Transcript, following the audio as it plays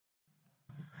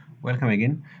Welcome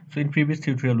again. So in previous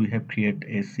tutorial we have created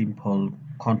a simple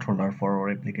controller for our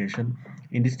application.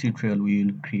 In this tutorial we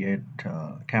will create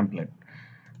a template.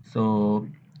 So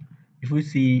if we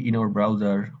see in our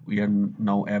browser, we are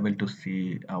now able to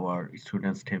see our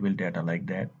students table data like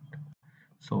that.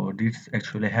 So this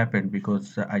actually happened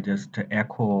because I just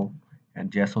echo and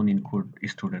JSON include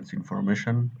students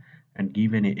information and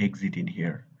give an exit in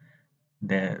here.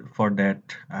 For that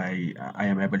I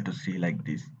am able to see like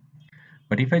this.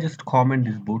 But if I just comment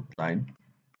this boot line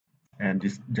and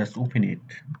just open it,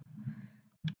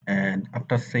 and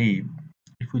after save,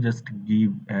 if we just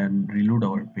give and reload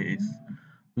our page,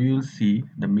 we will see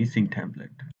the missing template.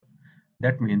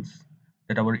 That means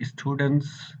that our students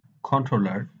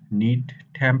controller need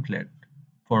template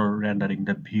for rendering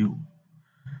the view.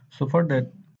 So for that,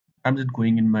 I'm just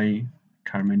going in my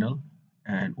terminal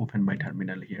and open my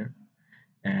terminal here,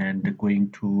 and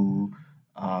going to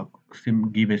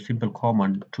give a simple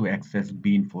command to access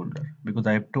bin folder, because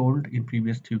I have told in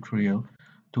previous tutorial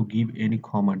to give any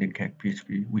command in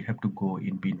CakePHP we have to go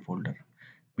in bin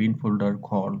folder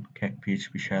called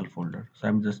CakePHP shell folder. So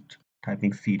I'm just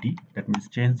typing cd, that means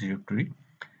change directory,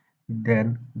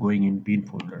 then going in bin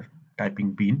folder,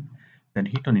 typing bin, then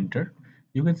hit on enter.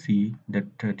 You can see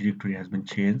that directory has been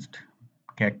changed,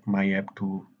 cake my app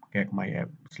to cake my app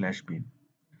slash bin.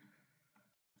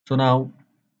 So now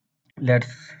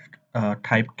let's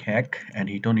type cake and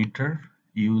hit on enter.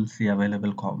 You will see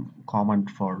available command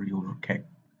for your cake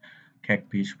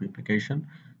PHP application.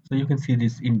 So you can see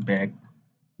this in back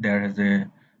there is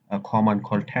a command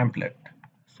called template.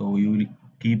 So you will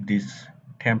keep this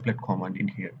template command in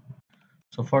here.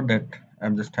 So for that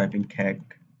I'm just typing cake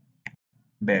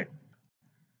back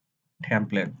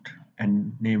template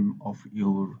and name of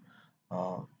your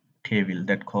uh, table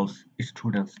that calls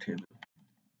students table.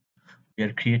 We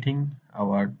are creating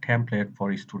our template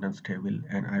for students table,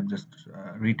 and I've just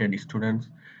written students.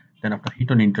 Then after hit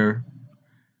on enter,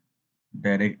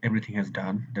 that everything has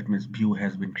done. That means view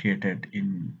has been created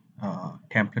in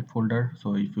template folder.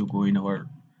 So if you go in our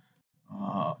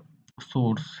uh,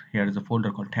 source, here is a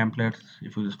folder called templates.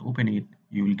 If you just open it,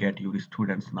 you will get your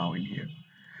students now in here.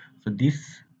 So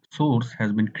this source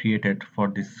has been created for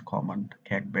this command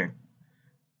cakeback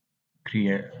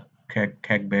create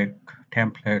cakeback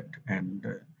template, and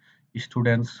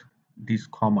students, this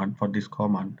command, for this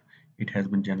command it has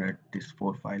been generated this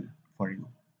 4 file for you.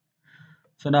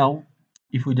 So now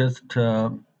if we just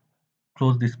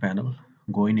close this panel,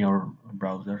 go in your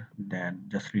browser, then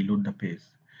just reload the page,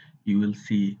 you will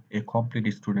see a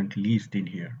complete student list in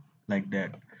here like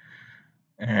that.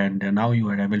 And now you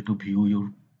are able to view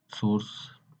your source.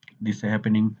 This is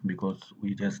happening because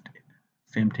we just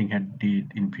same thing had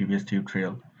did in previous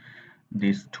tutorial.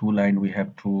 This two line we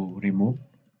have to remove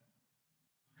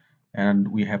and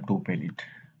we have to open it.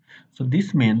 So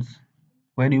this means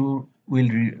when you will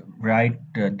write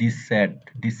this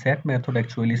set method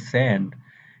actually send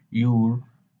your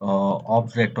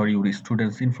object or your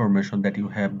students information that you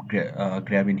have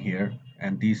grab in here,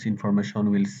 and this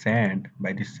information will send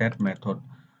by the set method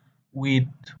with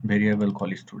variable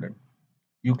called student.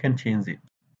 You can change it,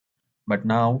 but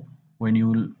now when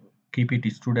you keep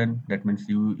it student, that means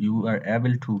you are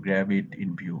able to grab it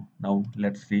in view. Now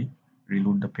let's see,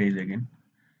 reload the page again.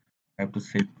 I have to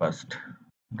save first,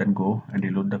 then go and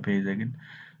reload the page again.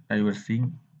 Now you are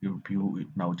seeing your view is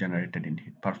now generated in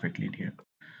here, perfectly in here.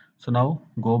 So now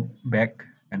go back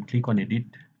and click on edit.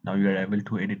 Now you are able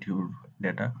to edit your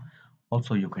data.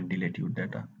 Also you can delete your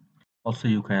data. Also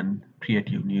you can create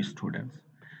your new students.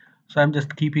 So I'm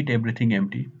just keep it everything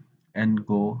empty and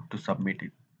go to submit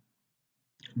it.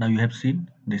 Now you have seen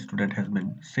the student has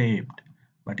been saved,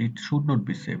 but it should not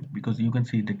be saved because you can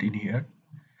see that in here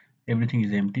everything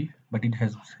is empty, but it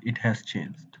has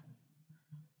changed.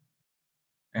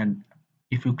 And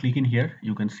if you click in here,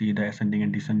 you can see the ascending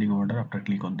and descending order after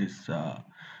click on this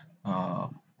uh,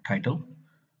 title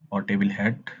or table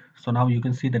head. So now you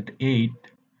can see that 8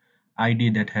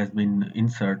 ID that has been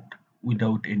insert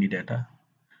without any data,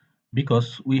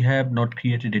 because we have not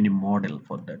created any model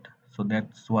for that. So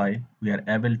that's why we are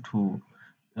able to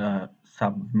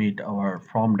submit our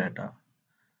form data.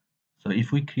 So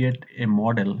if we create a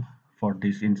model for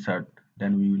this insert,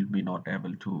 then we will be not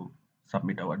able to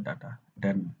submit our data.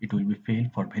 Then it will be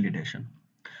failed for validation.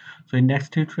 So in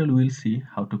next tutorial, we will see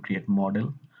how to create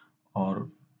model or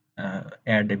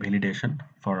add a validation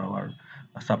for our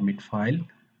submit file.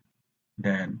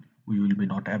 Then we will be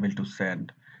not able to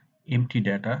send empty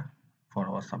data for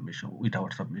our submission with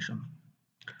our submission.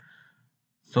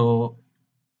 So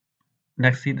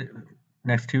next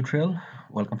next tutorial.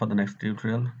 Welcome for the next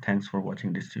tutorial. Thanks for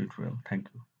watching this tutorial. Thank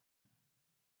you.